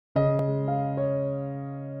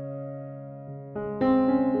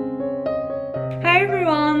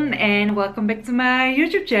everyone and welcome back to my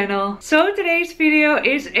YouTube channel. So today's video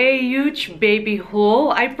is a huge baby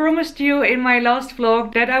haul. I promised you in my last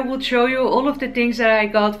vlog that I would show you all of the things that I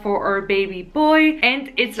got for our baby boy,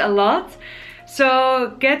 and it's a lot.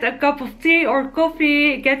 So get a cup of tea or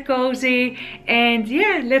coffee, get cozy, and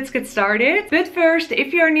yeah, let's get started. But first,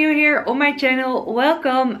 if you are new here on my channel,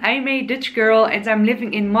 welcome. I'm a Dutch girl and I'm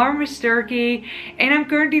living in Marmaris, Turkey, and I'm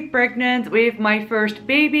currently pregnant with my first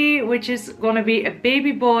baby, which is gonna be a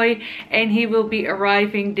baby boy, and he will be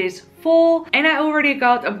arriving this fall. And I already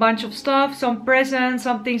got a bunch of stuff, some presents,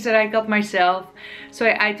 some things that I got myself, so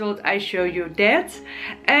I thought I'd show you that.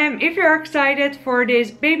 If you're excited for this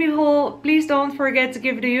baby haul, please don't forget to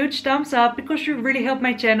give it a huge thumbs up because you really help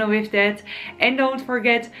my channel with that, and don't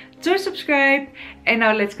forget to subscribe. And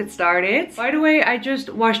now let's get started. By the way, I just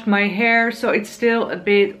washed my hair, so it's still a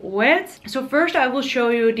bit wet. So first I will show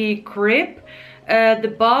you the crib,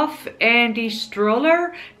 the buff and the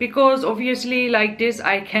stroller, because obviously like this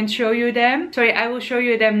I can't show you them. So yeah, I will show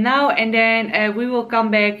you them now, and then we will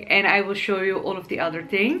come back and I will show you all of the other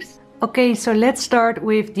things. Okay, so let's start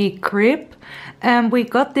with the crib. We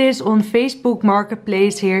got this on Facebook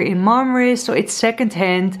Marketplace here in Marmaris, so it's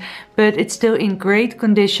second-hand, but it's still in great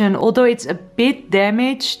condition, although it's a bit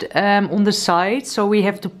damaged on the side, so we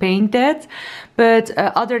have to paint that. But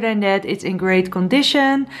other than that, it's in great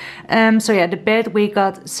condition. So yeah, the bed we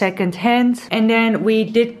got second-hand, and then we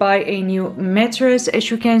did buy a new mattress. As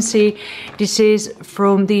you can see, this is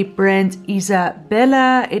from the brand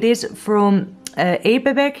Isabella. It is from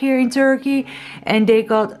HANDBAG here in Turkey, and they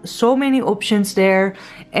got so many options there.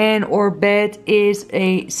 And our bed is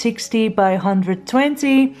a 60 by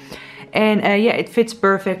 120, and yeah, it fits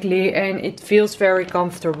perfectly and it feels very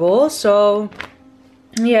comfortable. So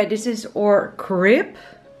yeah, this is our crib.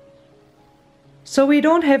 So we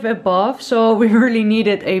don't have a bath, so we really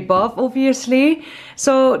needed a bath, obviously.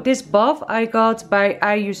 So this bath I got by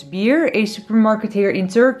A101, a supermarket here in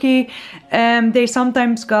Turkey. They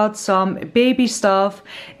sometimes got some baby stuff,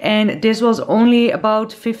 and this was only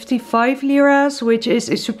about 55 liras, which is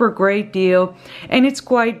a super great deal. And it's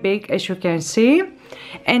quite big, as you can see.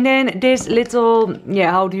 And then this little,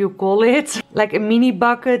 yeah, how do you call it? Like a mini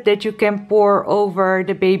bucket that you can pour over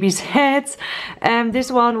the baby's head.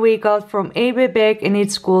 This one we got from HANDBAG, and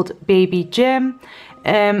it's called Baby Jam.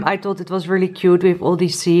 I thought it was really cute with all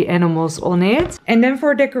these sea animals on it. And then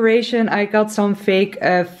for decoration I got some fake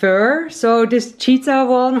fur. So this cheetah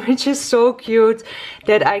one, which is so cute,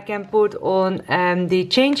 that I can put on the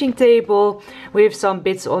changing table with some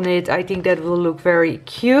bits on it. I think that will look very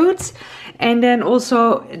cute. And then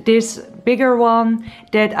also this bigger one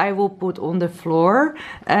that I will put on the floor.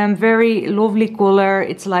 Very lovely color.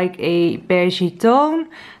 It's like a beigey tone.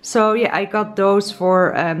 So yeah, I got those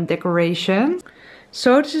for decoration.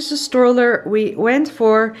 So this is the stroller we went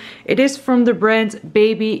for. It is from the brand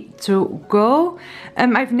Baby to Go.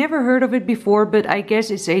 I've never heard of it before, but I guess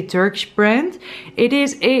it's a Turkish brand. It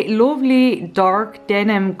is a lovely dark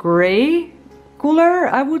denim gray color,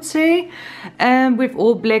 I would say, with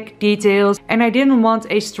all black details. And I didn't want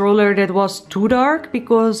a stroller that was too dark,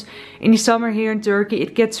 because in the summer here in Turkey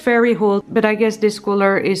it gets very hot, but I guess this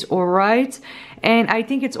color is alright. And I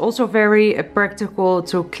think it's also very practical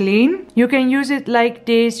to clean. You can use it like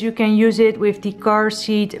this. You can use it with the car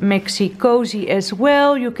seat maxi cozy as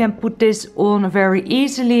well. You can put this on very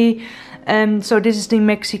easily. So this is the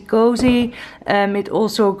maxi cozy. It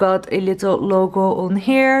also got a little logo on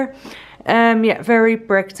here. Yeah, very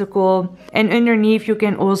practical. And underneath you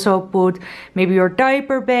can also put maybe your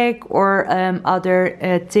diaper bag or other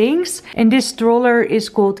things. And this stroller is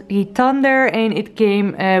called the Thunder, and it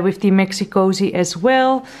came with the maxi cozy as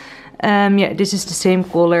well. Yeah, this is the same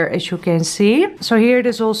color as you can see. So here it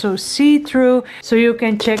is also see-through, so you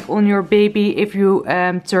can check on your baby if you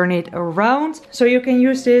turn it around. So you can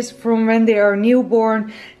use this from when they are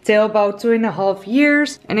newborn till about 2.5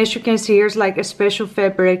 years. And as you can see, here's like a special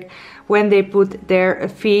fabric. When they put their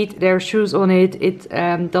feet, their shoes on it, it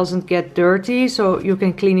doesn't get dirty, so you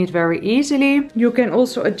can clean it very easily. You can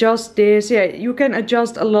also adjust this. Yeah, you can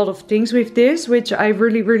adjust a lot of things with this, which I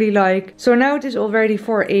really like. So now it is all ready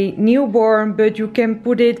for a newborn, but you can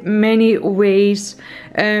put it many ways.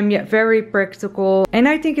 Yeah, very practical. And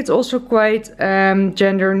I think it's also quite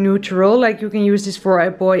gender neutral. Like you can use this for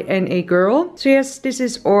a boy and a girl. So yes, this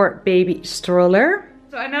is our baby stroller.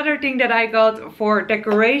 So another thing that I got for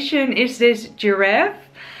decoration is this giraffe.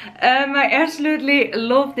 I absolutely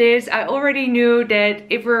love this. I already knew that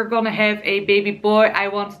if we're gonna have a baby boy, I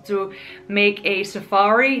wanted to make a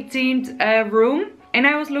safari themed room. And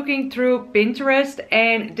I was looking through Pinterest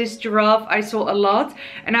and this giraffe I saw a lot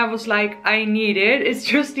and I was like, I need it. It's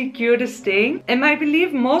just the cutest thing. And I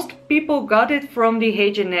believe most people got it from the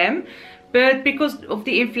H&M, but because of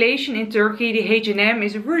the inflation in Turkey, the H&M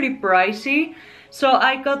is really pricey. So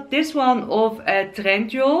I got this one of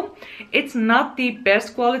Trendyol. It's not the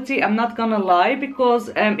best quality, I'm not gonna lie, because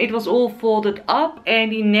it was all folded up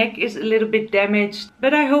and the neck is a little bit damaged.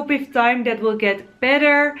 But I hope with time that will get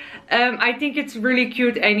better. I think it's really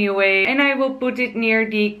cute anyway. And I will put it near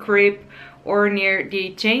the crib or near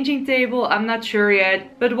the changing table, I'm not sure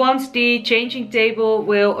yet. But once the changing table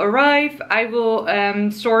will arrive, I will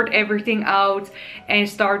sort everything out and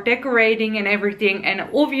start decorating and everything, and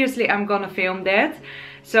obviously I'm gonna film that.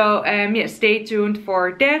 So yeah, stay tuned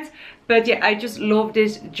for that. But yeah, I just love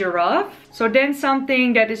this giraffe. So then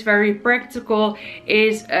something that is very practical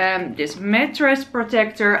is this mattress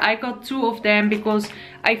protector. I got 2 of them because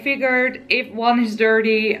I figured if one is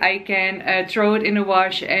dirty, I can throw it in the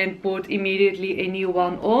wash and put immediately a new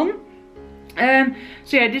one on.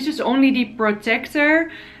 So yeah, this is only the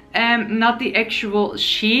protector, not the actual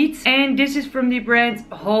sheets. And this is from the brand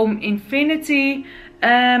Home Infinity.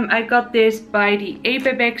 I got this by the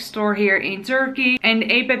HANDBAG store here in Turkey. And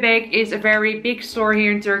HANDBAG is a very big store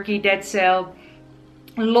here in Turkey that sell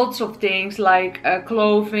lots of things like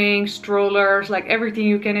clothing, strollers, like everything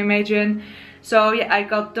you can imagine. So yeah, I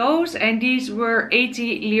got those and these were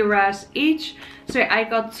 80 liras each. So yeah, I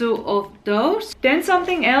got 2 of those. Then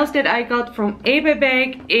something else that I got from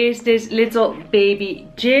HANDBAG is this little baby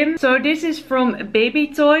gym. So this is from Baby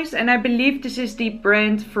Toys and I believe this is the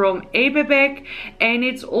brand from HANDBAG and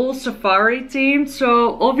it's all safari themed.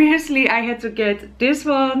 So obviously I had to get this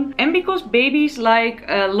one. And because babies like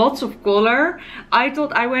lots of color, I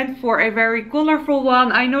thought I went for a very colorful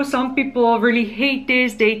one. I know some people really hate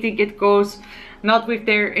this. They think it goes not with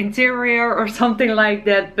their interior or something like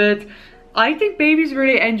that, but I think babies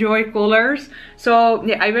really enjoy colors. So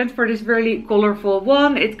yeah, I went for this really colorful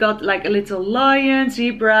one. It got like a little lion,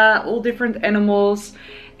 zebra, all different animals.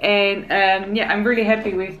 And yeah, I'm really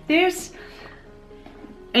happy with this.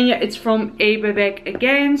 And yeah, it's from HANDBAG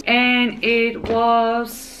again. And it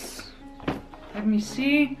was, let me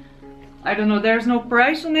see, I don't know, there's no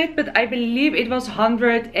price on it, but I believe it was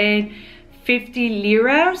 150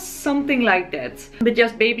 liras, something like that. But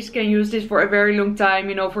just babies can use this for a very long time,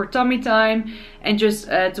 you know, for tummy time and just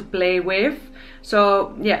to play with.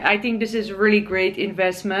 So yeah, I think this is a really great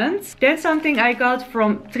investment. Then something I got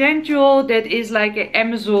from Trendyol, that is like an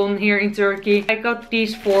Amazon here in Turkey. I got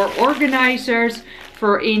these 4 organizers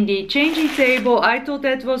for in the changing table. I thought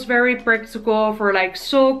that was very practical for like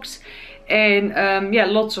socks and yeah,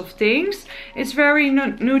 lots of things. It's very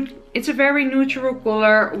it's a very neutral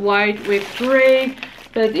color, white with gray,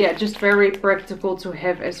 but yeah, just very practical to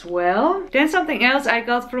have as well. Then something else I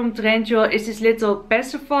got from Trendyol is this little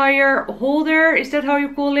pacifier holder. Is that how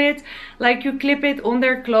you call it? Like you clip it on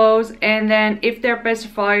their clothes and then if their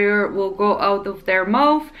pacifier will go out of their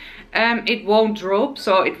mouth, it won't drop,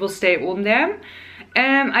 so it will stay on them.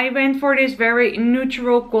 I went for this very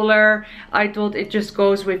neutral color. I thought it just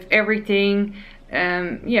goes with everything.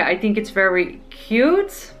 Yeah, I think it's very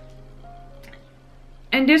cute.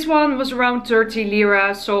 And this one was around 30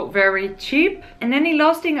 lira, so very cheap. And then the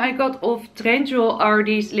last thing I got of Trendyol are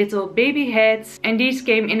these little baby hats. And these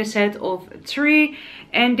came in a set of 3.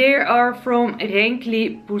 And they are from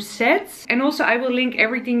Renkli Poussette. And also I will link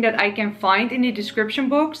everything that I can find in the description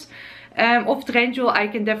box. Of Trendyol, I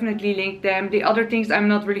can definitely link them. The other things I'm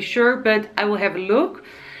not really sure, but I will have a look.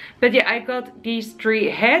 But yeah, I got these 3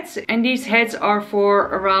 hats, and these hats are for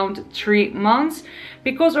around 3 months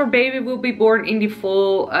because our baby will be born in the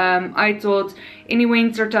fall. I thought in the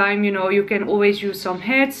winter time, you know, you can always use some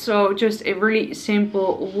hats. So just a really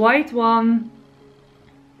simple white one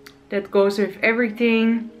that goes with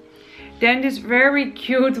everything. Then this very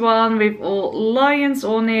cute one with all lions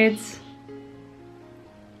on it.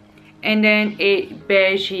 And then a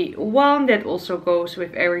beigey one that also goes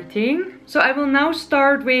with everything. So I will now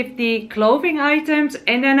start with the clothing items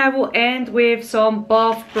and then I will end with some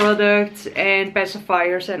bath products and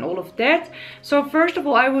pacifiers and all of that. So first of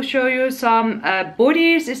all, I will show you some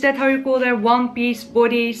bodies. Is that how you call them? One-piece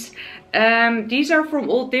bodies. These are from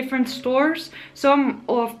all different stores. Some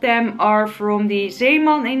of them are from the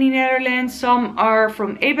Zeeman in the Netherlands, some are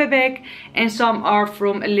from HANDBAG, and some are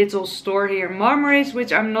from a little store here in Marmaris,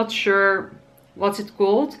 which I'm not sure what's it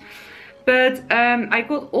called. But I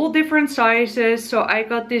got all different sizes. So I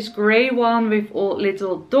got this gray one with all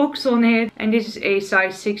little dogs on it, and this is a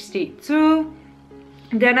size 62.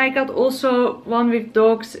 Then I got also one with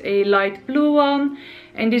dogs, a light blue one.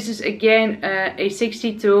 And this is again a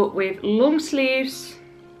 62 with long sleeves.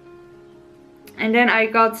 And then I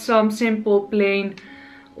got some simple plain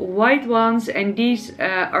white ones, and these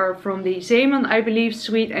are from the Zeeman, I believe,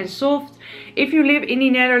 sweet and soft. If you live in the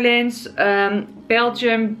Netherlands,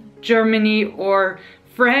 Belgium, Germany or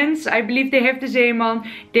France, I believe they have the Zeeman.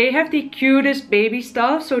 They have the cutest baby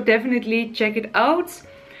stuff, so definitely check it out.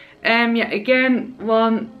 Yeah, again,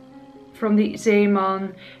 one from the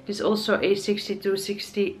Zeeman. This is also a 62,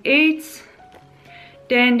 68.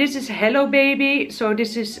 Then this is Hello Baby, so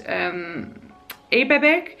this is a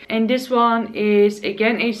bebek, and this one is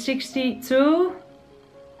again a 62.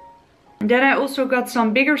 And then I also got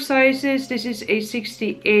some bigger sizes. This is a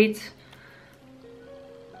 68,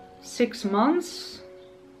 6 months.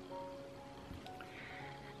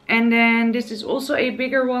 And then this is also a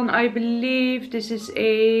bigger one, I believe. This is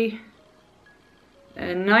a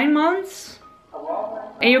 9 months.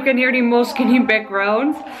 And you can hear the Moleskine in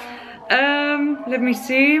background. Let me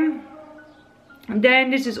see. Then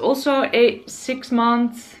this is also a 6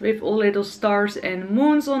 month with all little stars and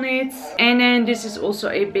moons on it. And then this is also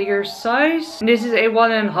a bigger size. This is a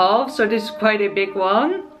 1.5, so this is quite a big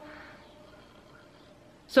one.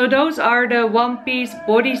 So those are the one-piece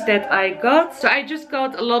bodies that I got. So I just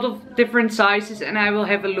got a lot of different sizes, and I will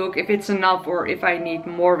have a look if it's enough or if I need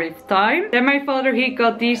more with time. Then my father, he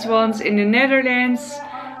got these ones in the Netherlands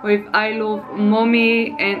with I love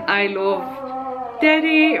mommy and I love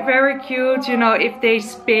daddy. Very cute. You know, if they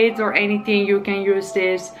spit or anything, you can use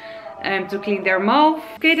this to clean their mouth.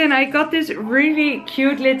 Okay, then I got this really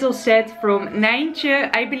cute little set from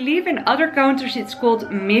Nijntje. I believe in other countries it's called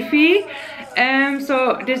Miffy.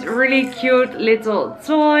 So this really cute little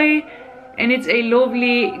toy, and it's a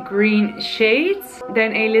lovely green shade.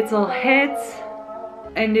 Then a little hat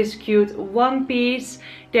and this cute one piece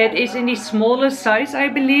that is in the smallest size, I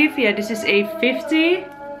believe. Yeah, this is a 50.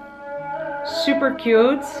 Super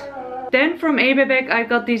cute. Then from Abebek I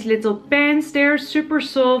got these little pants. They're super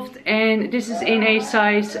soft, and this is in a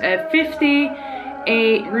size 50.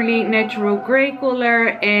 A really natural grey color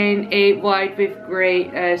and a white with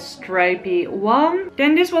grey stripy one.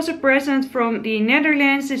 Then this was a present from the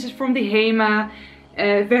Netherlands. This is from the HEMA.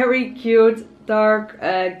 Very cute dark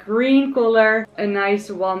green color. A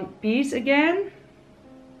nice one piece again.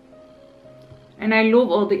 And I love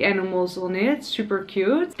all the animals on it. Super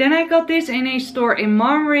cute. Then I got this in a store in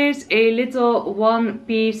Marmaris. A little one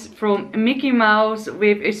piece from Mickey Mouse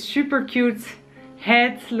with a super cute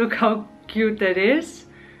head. Look how cute that is.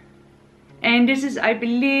 And this is, I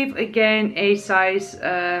believe, again a size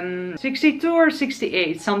 62 or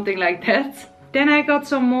 68, something like that. Then I got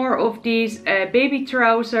some more of these baby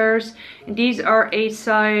trousers. These are a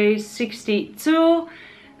size 62.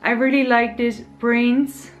 I really like this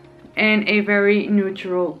print. And a very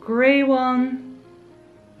neutral grey one.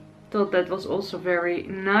 Thought that was also very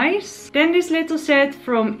nice. Then this little set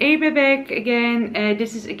from Abebek again.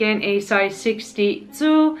 This is again a size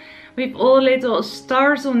 62 with all little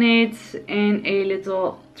stars on it and a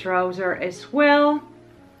little trouser as well.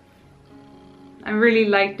 I really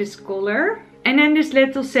like this color. And then this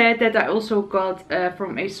little set that I also got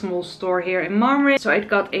from a small store here in Marmaris. So I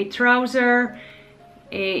got a trouser,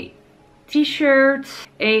 a t-shirt,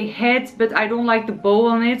 a hat, but I don't like the bow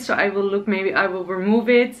on it, so I will look, maybe I will remove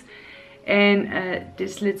it, and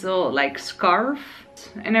this little like scarf.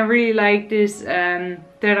 And I really like this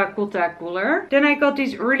terracotta color. Then I got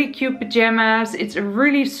these really cute pajamas. It's a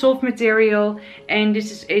really soft material, and this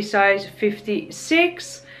is a size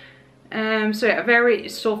 56. So yeah, very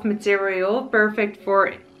soft material, perfect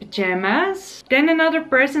for pajamas. Then another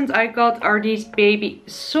present I got are these baby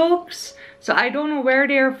socks. So I don't know where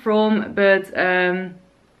they're from, but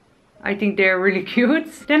I think they're really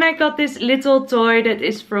cute. Then I got this little toy that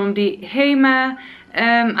is from the HEMA.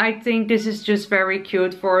 I think this is just very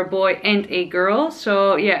cute for a boy and a girl.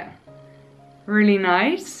 So yeah, really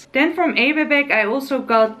nice. Then from Abebek I also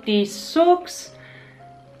got these socks.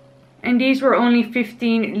 And these were only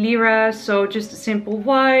 15 lira, so just a simple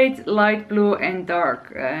white, light blue and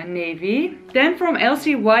dark navy. Then from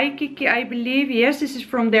LC Waikiki, I believe, yes, this is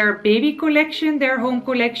from their baby collection, their home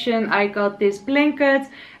collection. I got this blanket.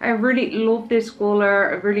 I really love this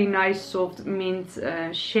color, a really nice soft mint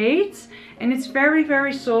shade. And it's very,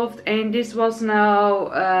 very soft, and this was now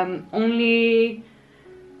only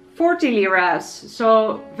 40 liras,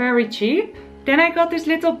 so very cheap. Then I got this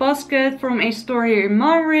little basket from a store here in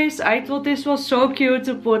Marmaris. I thought this was so cute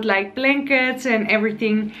to put like blankets and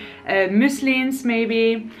everything, muslins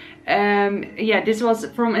maybe. Yeah, this was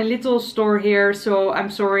from a little store here, so I'm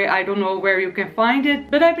sorry, I don't know where you can find it,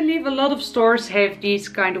 but I believe a lot of stores have these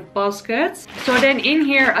kind of baskets. So then in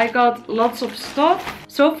here I got lots of stuff.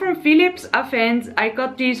 So from Philips Avent I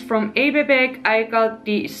got these from VIVAIA. I got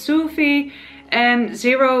the Sufi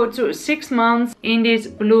 0 to 6 months in this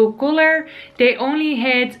blue color. They only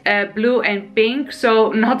had blue and pink,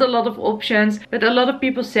 so not a lot of options, but a lot of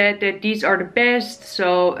people said that these are the best.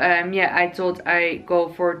 So yeah, I thought I go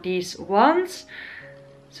for these ones.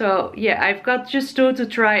 So yeah, I've got just 2 to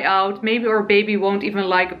try out. Maybe our baby won't even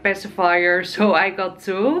like a pacifier, so I got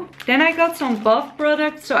 2. Then I got some bath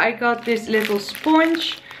products. So I got this little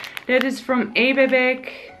sponge that is from VIVAIA.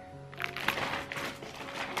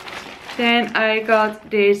 Then I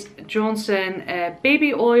got this Johnson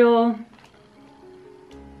baby oil.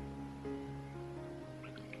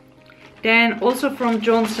 Then also from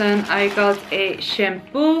Johnson I got a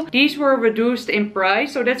shampoo. These were reduced in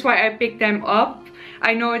price, so that's why I picked them up.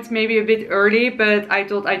 I know it's maybe a bit early, but I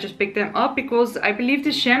thought I just picked them up because I believe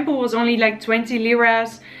the shampoo was only like 20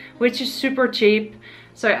 liras, which is super cheap.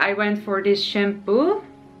 So I went for this shampoo.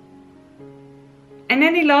 And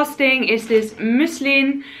then the last thing is this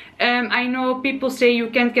muslin. I know people say you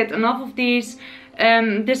can't get enough of these.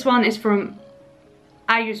 This one is from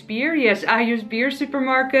Ayus Beer. Yes, Ayus Beer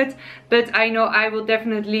supermarket. But I know I will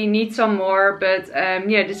definitely need some more. But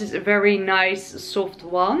yeah, this is a very nice soft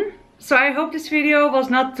one. So I hope this video was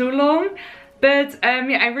not too long. But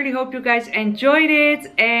yeah, I really hope you guys enjoyed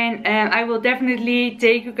it. And I will definitely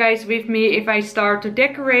take you guys with me if I start to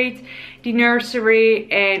decorate the nursery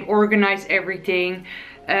and organize everything.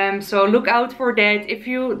 So look out for that. If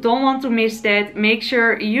you don't want to miss that, make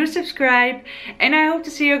sure you subscribe. And I hope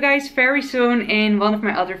to see you guys very soon in one of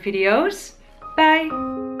my other videos.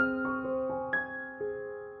 Bye!